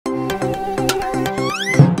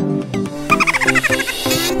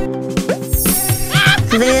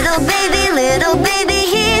Little baby,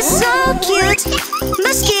 he's so cute.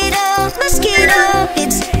 Mosquito, mosquito,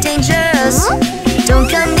 it's dangerous. Don't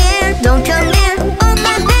come near, don't come near. Oh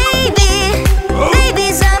my baby,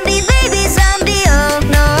 baby zombie, oh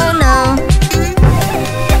no, no.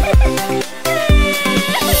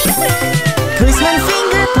 Policeman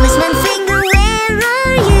finger, where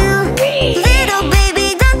are you? Little baby,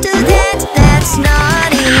 don't do that, that's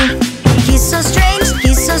naughty. He's so strange,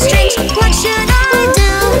 what should I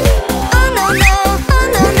do? Oh no,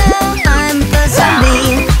 I'm the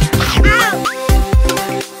zombie.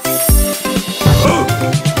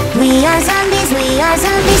 We are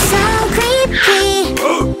zombies, so creepy.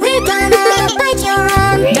 We're gonna bite your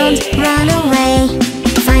arm, don't run away.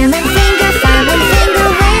 Fireman finger,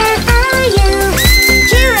 where are you?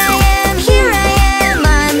 Here I am,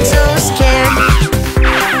 I'm so scared.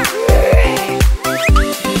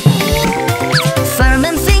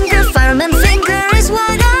 Fireman finger is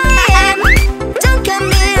what I am. Don't come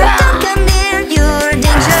near, you're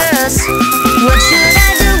dangerous. What should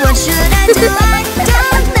I do, I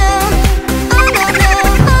don't know.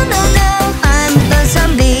 Oh no, I'm the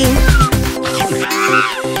zombie.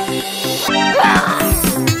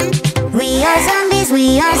 We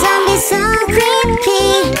are zombies, so creepy.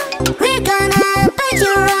 We're gonna bite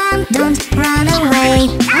your arm, don't run away.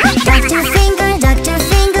 Dr. Finger,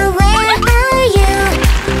 where are you?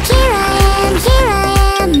 Here I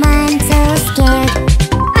am, I'm so scared.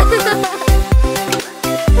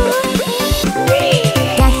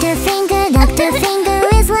 Dr. Finger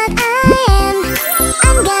is what I am.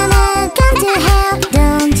 I'm gonna come to help,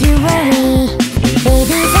 don't you worry.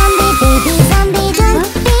 Baby zombie, don't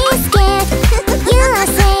be scared. You are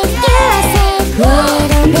safe,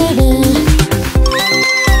 little baby.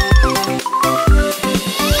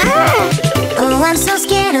 Oh, I'm so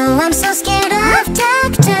scared of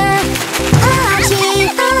Doctor. Oh,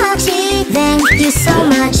 ouchie, thank you so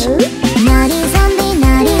much. Naughty zombie,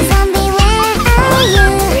 where are you?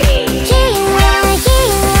 Here you are,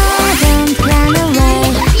 don't run away.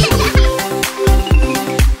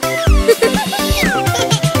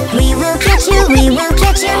 We will catch you,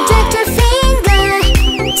 Dr. Finger.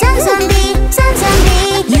 Some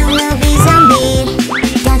zombie, you will be zombie.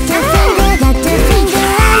 Dr. Finger,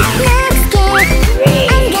 I'm not scared.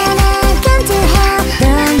 I'm gonna come to help,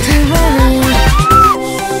 don't you worry.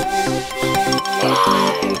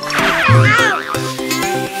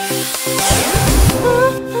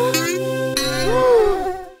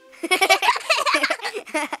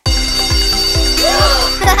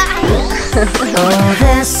 Oh,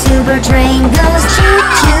 the super train goes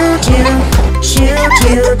choo-choo-choo,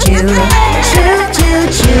 choo-choo-choo,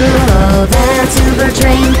 choo-choo-choo. Oh, the super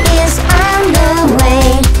train is on the way,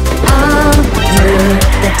 all through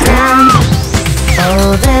the town.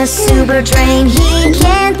 Oh, the super train, he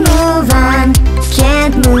can't move on,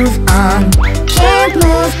 can't move on.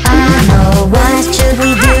 Oh, what should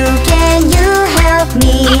we do? Can you help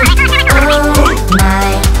me? Oh, my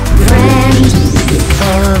friend.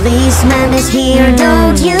 Policeman is here,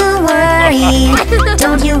 don't you worry.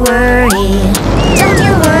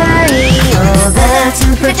 Oh, the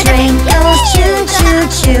super train goes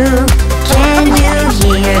choo-choo-choo. Can you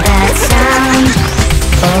hear that sound?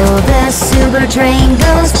 Oh, the super train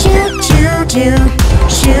goes choo-choo-choo,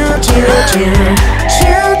 choo-choo-choo,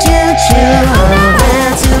 choo-choo-choo. Oh, the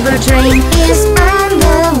super train is on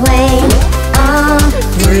the way, all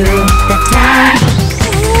through the town.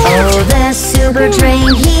 Oh, the super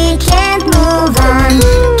train, he can't move on,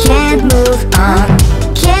 can't move on.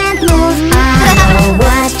 Oh,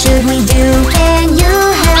 what should we do? Can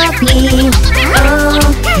you help me? Oh,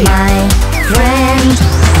 my friend.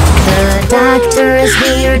 The doctor is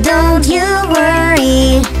here, don't you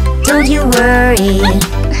worry.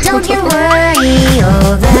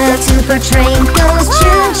 Oh, the super train goes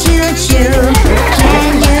choo-choo-choo.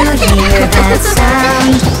 Can you hear that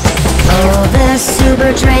sound? Oh, the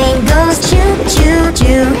super train goes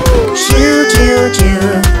choo-choo-choo,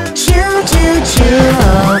 choo-choo-choo, choo-choo-choo.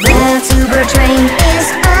 Oh, the super train is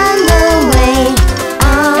on the way,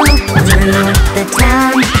 all through the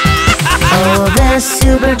town. Oh, the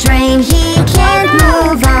super train, he can't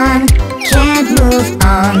move on, can't move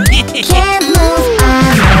on.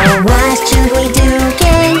 Oh, what should we do?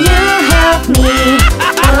 Can you help me?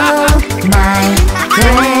 Oh, my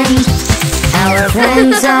friend. Our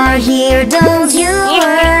friends are here, don't you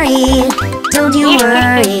worry.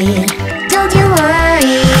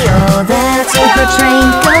 Oh, the super train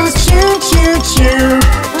goes choo-choo-choo.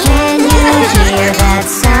 Can you hear that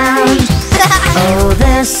sound? Oh,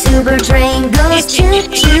 the super train goes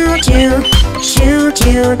choo-choo-choo,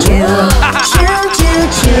 choo-choo-choo,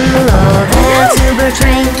 choo-choo-choo. Oh, the super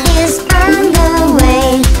train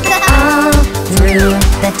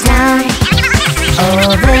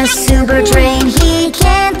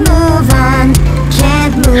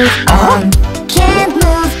move on. Can't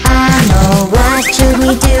move on. Oh, what should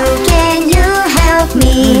we do? Can you help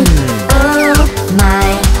me? Oh, my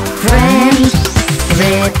friend.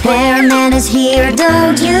 Repairman is here.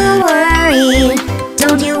 Don't you worry.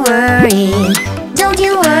 Don't you worry. Don't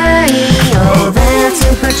you worry. Oh, that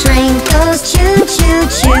super train goes choo choo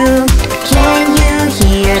choo. Can you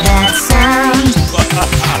hear that sound?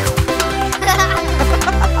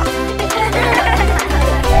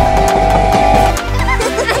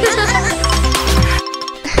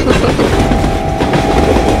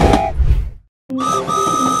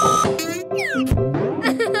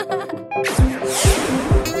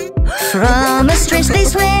 From a strange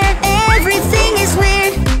place where everything is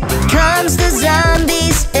weird comes the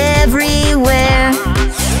zombies everywhere.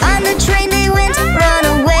 On the train they went, run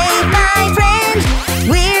away, my friend.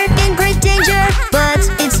 We're in great danger, but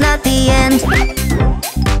it's not the end.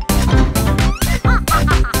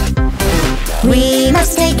 We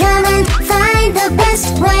must stay calm and find the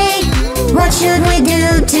best way. What should we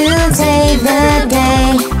do to save the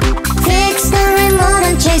day? Fix the remote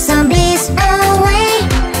and chase zombies away.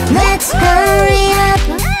 Let's hurry up,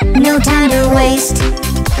 no time to waste.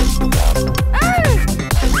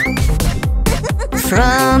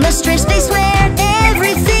 From a strange place where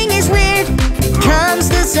everything is weird comes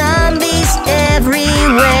the zombies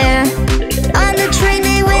everywhere. On the train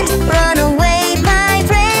they went, run away, my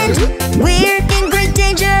friend. We're in great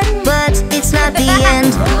danger, but it's not the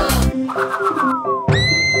end.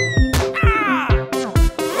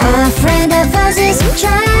 A friend of ours is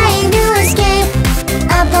trying to escape.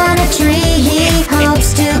 Up on a tree he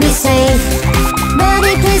hopes to be safe.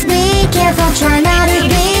 Buddy, please be careful, try not to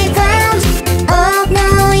be found. Oh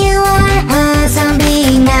no, you are a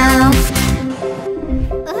zombie now.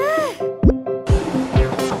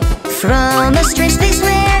 From a strange place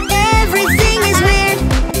where everything is weird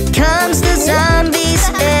comes the zombies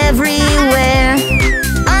everywhere.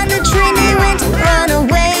 On the train they went, run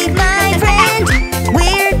away, my friend.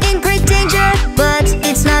 We're in great danger, but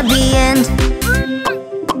it's not the end.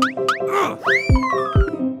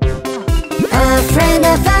 A friend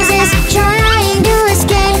of ours is trying to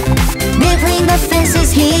escape. Between the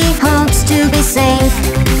fences he hopes to be safe.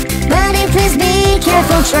 Buddy, please be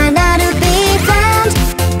careful, try not to be found.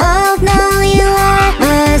 Oh no, you are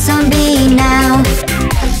a zombie now.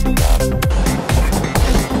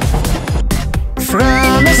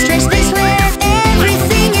 From a strange place where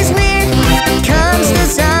everything is weird comes the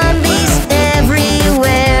zombies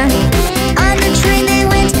everywhere. On the train they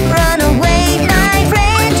went, run away, my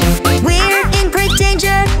friend. We're in great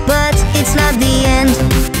danger, but it's not the end.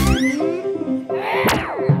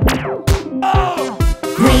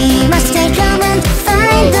 We must stay calm and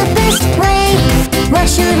find the best way. What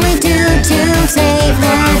should we do to save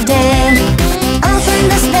the day? Open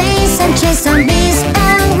the space and chase zombies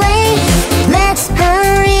away. Let's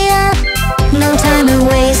hurry up, no time to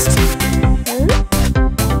waste.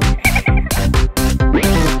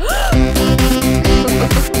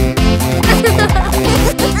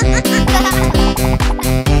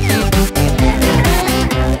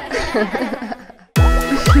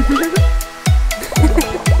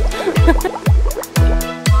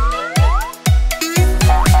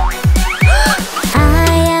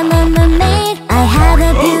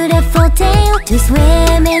 To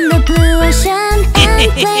swim in the blue ocean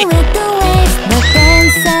and play with the waves. But then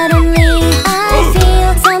suddenly I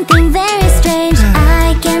feel something very strange.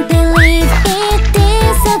 I can't believe it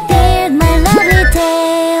disappeared, my lovely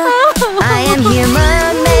tail. I am here,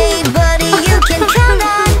 mermaid, buddy, you can count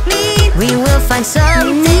on me. We will find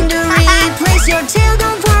something to replace your tail,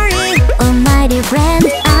 don't worry. Oh my dear friend,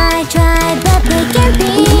 I tried but they can't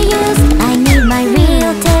be used. I need my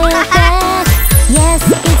real tail back. Yes,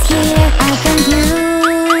 it's here, I can do.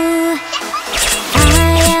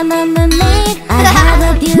 I am a mermaid, I have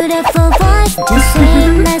a beautiful voice to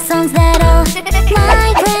sing my songs that all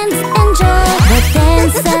my friends enjoy. But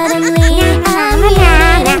then suddenly I'm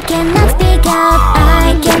here and cannot speak out.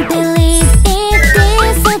 I can't believe it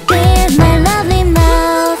disappeared, my lovely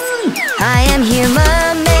mouth. I am here,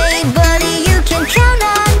 mermaid, buddy, you can count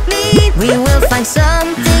on me. We will find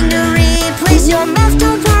something to replace your mouth,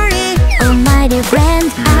 don't worry. Oh my dear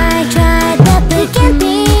friend, I tried but they can't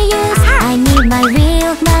be used. I need my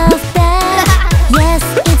real mouth back. Yes,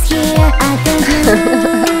 it's here, I thank you.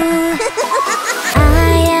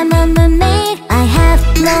 I am a mermaid, I have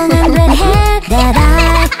long and red hair that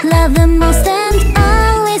I love the most and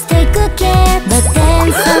always take good care. But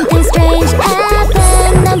then something strange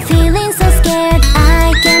happened, I'm feeling so scared.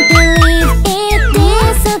 I can't believe it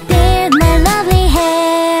disappeared, my lovely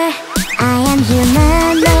hair. I am here,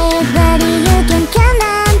 mermaid, buddy, you can count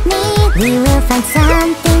on me. We will find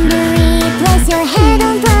something to replace your hair,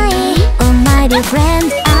 don't worry. Oh my dear friend,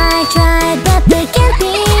 I tried but they can't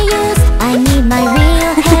be used. I need my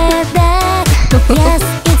real hair back. Yes,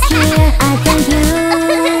 it's here, I thank you.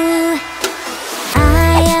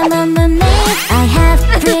 I am a mermaid, I have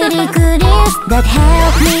pretty good ears that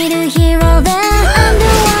help me to hear all the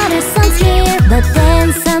underwater sounds here. But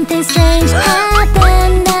then something strange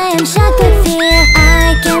happened, I am shocked with fear.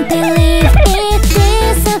 I can't believe it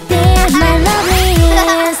disappeared, my lovely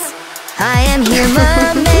ears. I am here,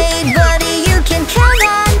 mermaid, buddy, you can count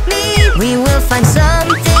on me. We will find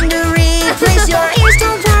something to replace your ears,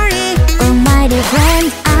 don't worry. Oh my dear friend,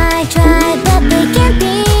 I tried but they can't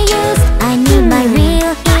be used. I need my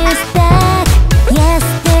real ears back. Yes,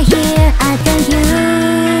 they're here, I thank you.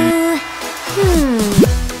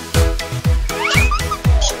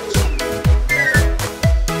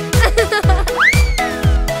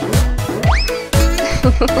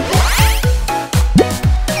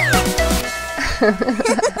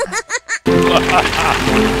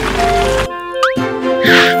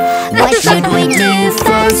 What should we do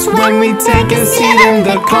first when we take a seat in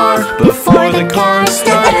the car? Before the car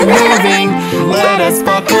starts moving, let us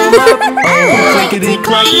buckle up. Oh,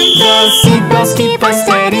 clickety-clack, the seatbelts keep us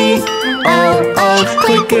steady. Oh, oh,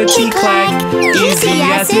 clickety-clack, easy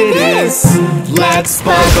as it is. Let's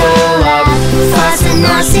buckle up, fasten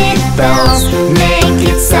our seatbelts, make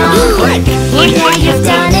it sound click. Yeah, you've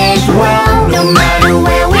done it well, no matter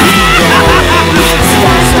where we go. It's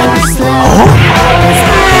fast or slow, always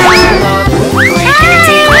buckle up,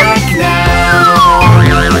 clickety-clack now.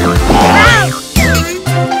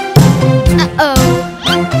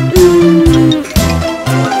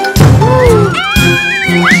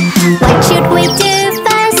 What should we do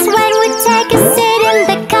first when we take a seat in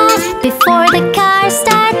the car? Before the car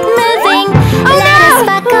starts moving, let us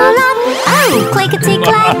buckle up. Oh,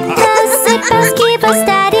 clickety-clack, the seatbelts keep us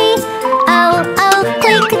steady. Oh, oh,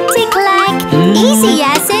 clickety-clack, easy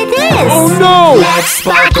as it is. Oh no! Let's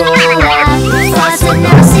buckle up, fasten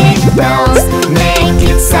our seatbelts, make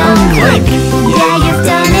it sound click. Yeah, you've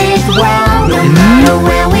done it well, no matter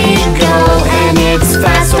where we go. And it's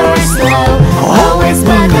fast or slow, always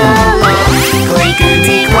buckle up,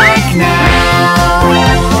 clickety-clack now.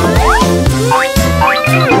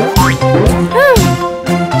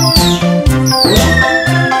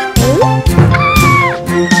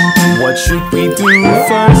 What should we do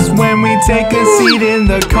first when we take a seat in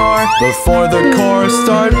the car? Before the car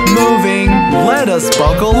starts moving, let us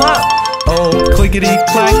buckle up. Oh,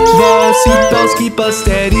 clickety-clack, the seatbelts keep us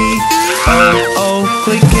steady. Oh, oh,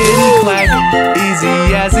 clickety-clack,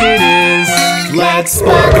 easy as it is. Let's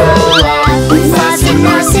buckle up, fasten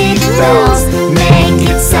our seatbelts, make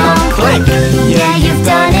it sound click. Yeah, you've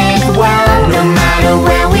done it well, no matter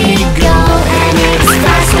where we go. And it's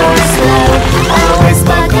fast or slow, always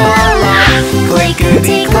buckle up,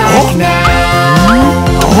 clickety-clack now.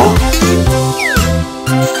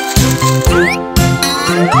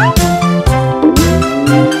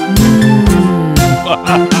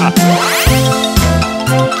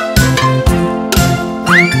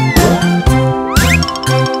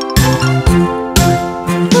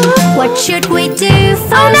 What should we do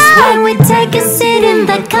first when we take a seat in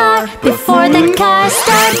the car? Before the car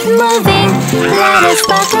starts moving, let us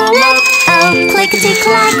buckle up. Oh,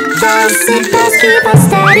 clickety-clack, the seatbelts keep us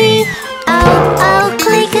steady. Oh, oh,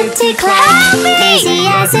 clickety-clack, easy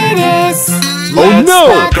as it is. Oh no!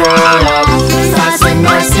 Let's buckle up, fasten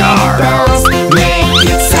our seatbelts, make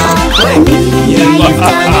it sound click. Yeah, you've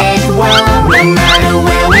done it well, no matter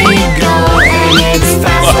where we go. And it's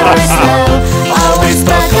fast or slow, always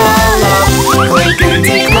buckle up,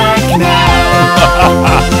 clickety-clack now.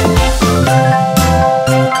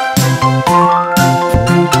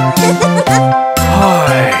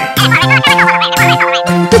 Hi.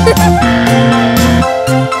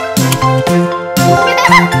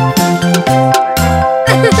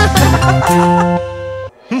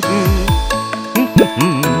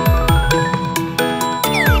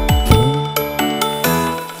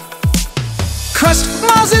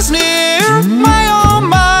 Christmas is near,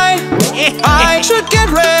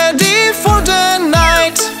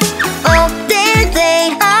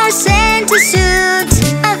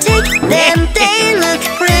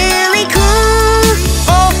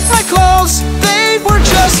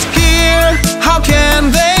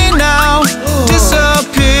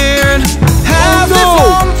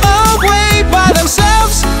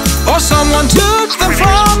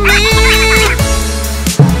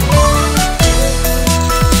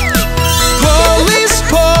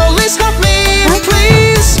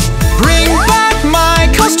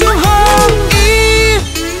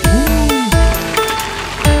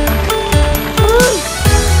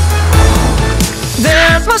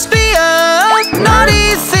 must be a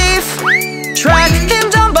naughty thief. Track him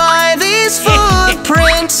down by these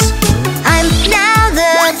footprints. I'm now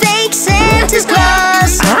the fake Santa's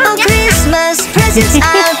Claus. Oh, Christmas presents,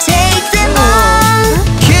 I'll take them all.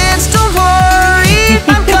 Kids, don't worry,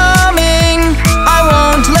 I'm coming. I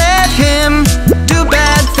won't let him do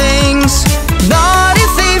bad things. Naughty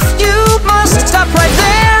thief, you must stop right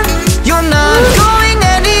there. You're not going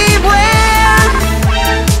anywhere.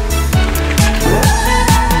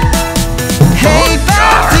 Hey,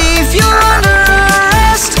 bad thief, you're under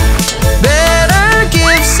arrest. Better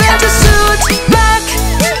give Santa's suit back.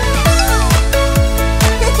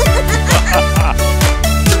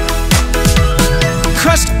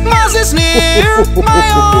 Christmas is near,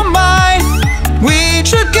 my oh my. We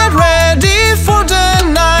should get ready for the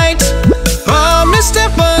night. A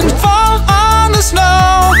misstep and fall on the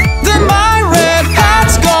snow. Then my red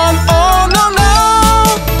hat's gone, oh no no.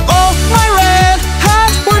 Oh, my red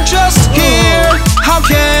hat, we're just here. How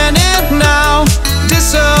can it now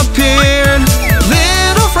disappear?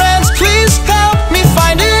 Little friends, please help me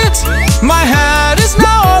find it. My hat is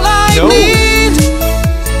now all I need.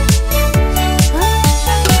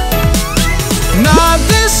 Not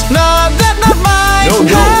this, not that, not my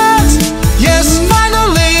hat. Yes,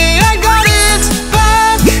 finally I got it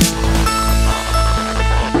back.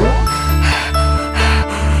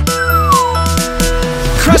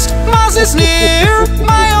 Christmas is near,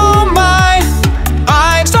 my oh my.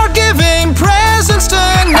 I'd start giving presents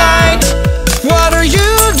tonight. What are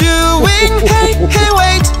you doing? Hey, hey,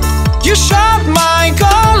 wait. You shot my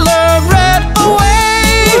color red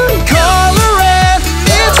away. Color red,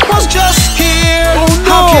 it was just here.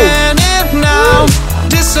 How can it now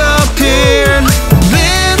disappear?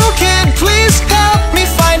 Little kid, please help me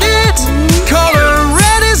find it. Color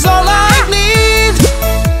red is all I need.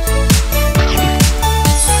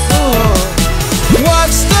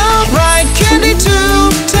 What's the right candy to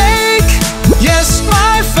take? Yes,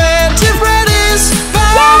 my festive red is back.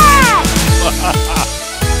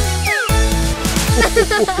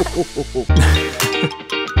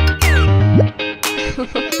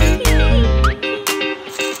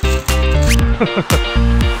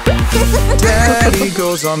 Daddy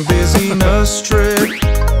goes on business trip.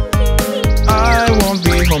 I won't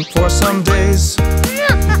be home for some days. I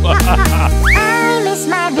miss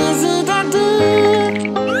my busy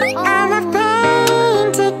daddy. I love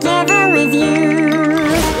playing together with you.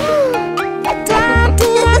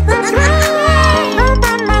 Daddy, I will play all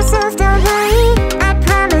by myself, don't worry. I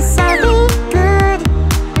promise I'll be good.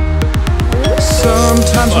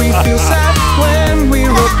 Sometimes we feel sad when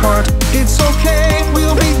we're apart. It's okay,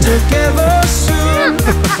 we'll be together soon.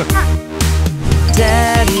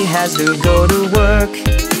 Daddy has to go to work.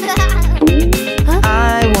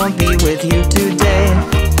 I won't be with you today.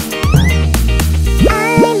 I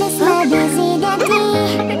miss my busy daddy.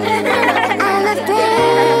 I love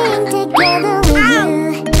playing together with you.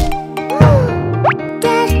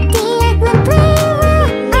 Daddy, I will play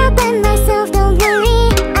all by myself, don't worry.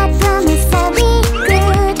 I promise I'll be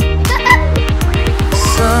good.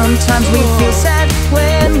 Sometimes we feel sad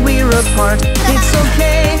when we're apart. It's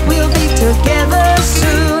okay, we'll be together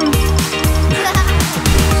soon.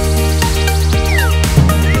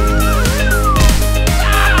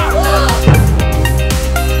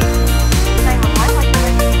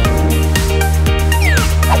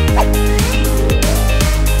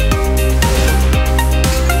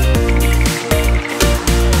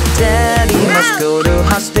 Daddy must go to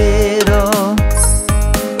hospital.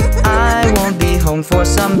 I won't be home for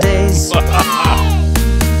some days.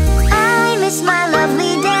 I miss my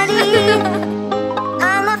lovely daddy.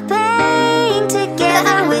 I love playing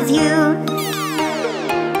together with you.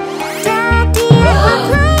 Daddy, I will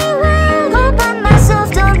play well all by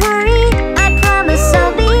myself, don't worry. I promise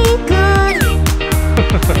I'll be good.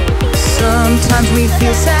 Sometimes we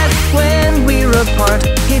feel sad when we're apart.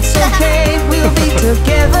 It's okay, we'll be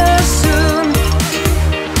together soon.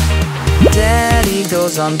 Daddy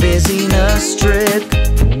goes on business trip.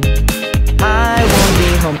 I won't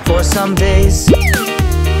be home for some days.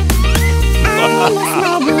 I miss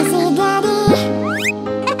my busy daddy.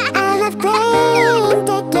 I love playing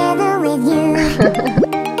together with you.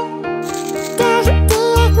 Daddy, I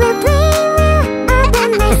will play well all by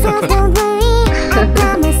myself, don't worry. I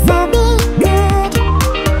promise I'll be good.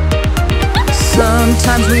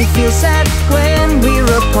 Sometimes we feel sad when we're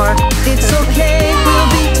apart. It's okay,